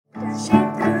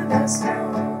dashing through the snow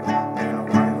in a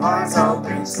one-horse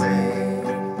open sleigh.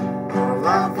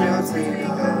 Over fields we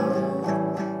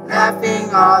go, laughing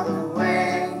all the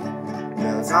way.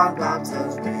 Bells on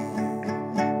bobtails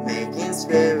ring, making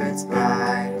spirits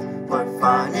bright. What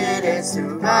fun it is to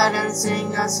ride and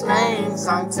sing a sleighing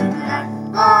song tonight.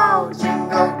 Oh,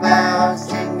 jingle bells,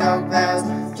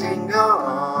 jingle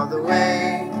all the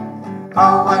way.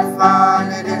 Oh, what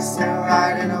fun it is to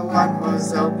ride in a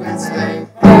one-horse open sleigh.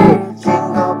 Hey,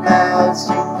 jingle bells,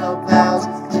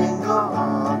 jingle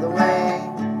all the way.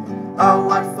 Oh,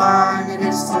 what fun it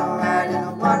is to ride in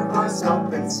a one-horse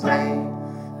open sleigh.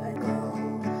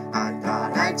 I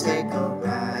thought I'd take a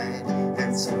ride,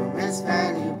 and soon Miss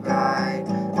Fanny Bride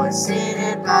was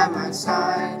seated by my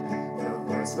side. The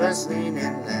horse was lean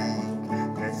and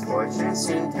lank, misfortune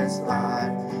seemed his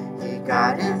lot. He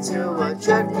got into a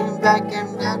jerking back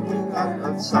and then we out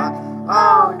of sight.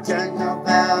 Oh, jingle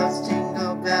bells,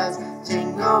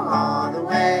 jingle all the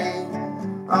way.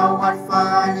 Oh, what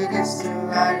fun it is to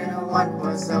ride in a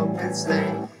one-horse open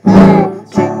sleigh. Hey,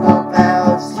 jingle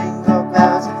bells,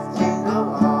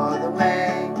 jingle all the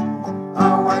way.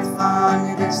 Oh, what fun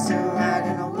it is to ride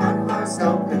in a one-horse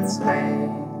open sleigh.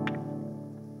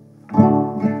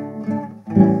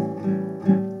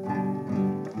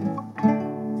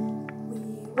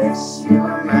 We wish you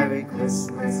a Merry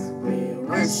Christmas. We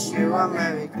wish you a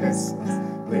Merry Christmas.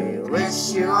 We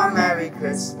wish you a Merry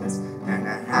Christmas and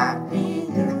a Happy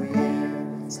New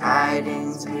Year.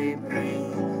 Tidings we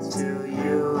bring to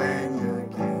you and your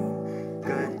King.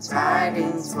 Good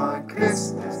tidings for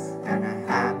Christmas and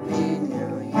a Happy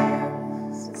New Year.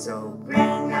 So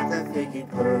bring out the figgy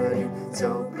pudding.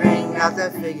 So bring out the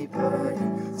figgy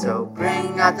pudding. So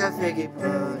bring out the figgy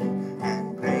pudding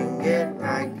and bring it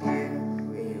right here.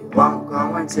 We won't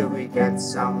go until we get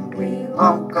some. We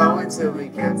won't go until we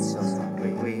get some.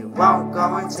 We won't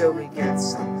go until we get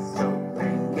some. So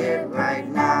bring it right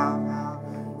now.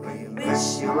 We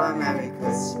wish you a Merry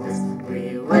Christmas.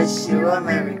 We wish you a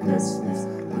Merry Christmas.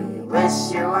 We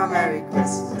wish you a Merry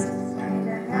Christmas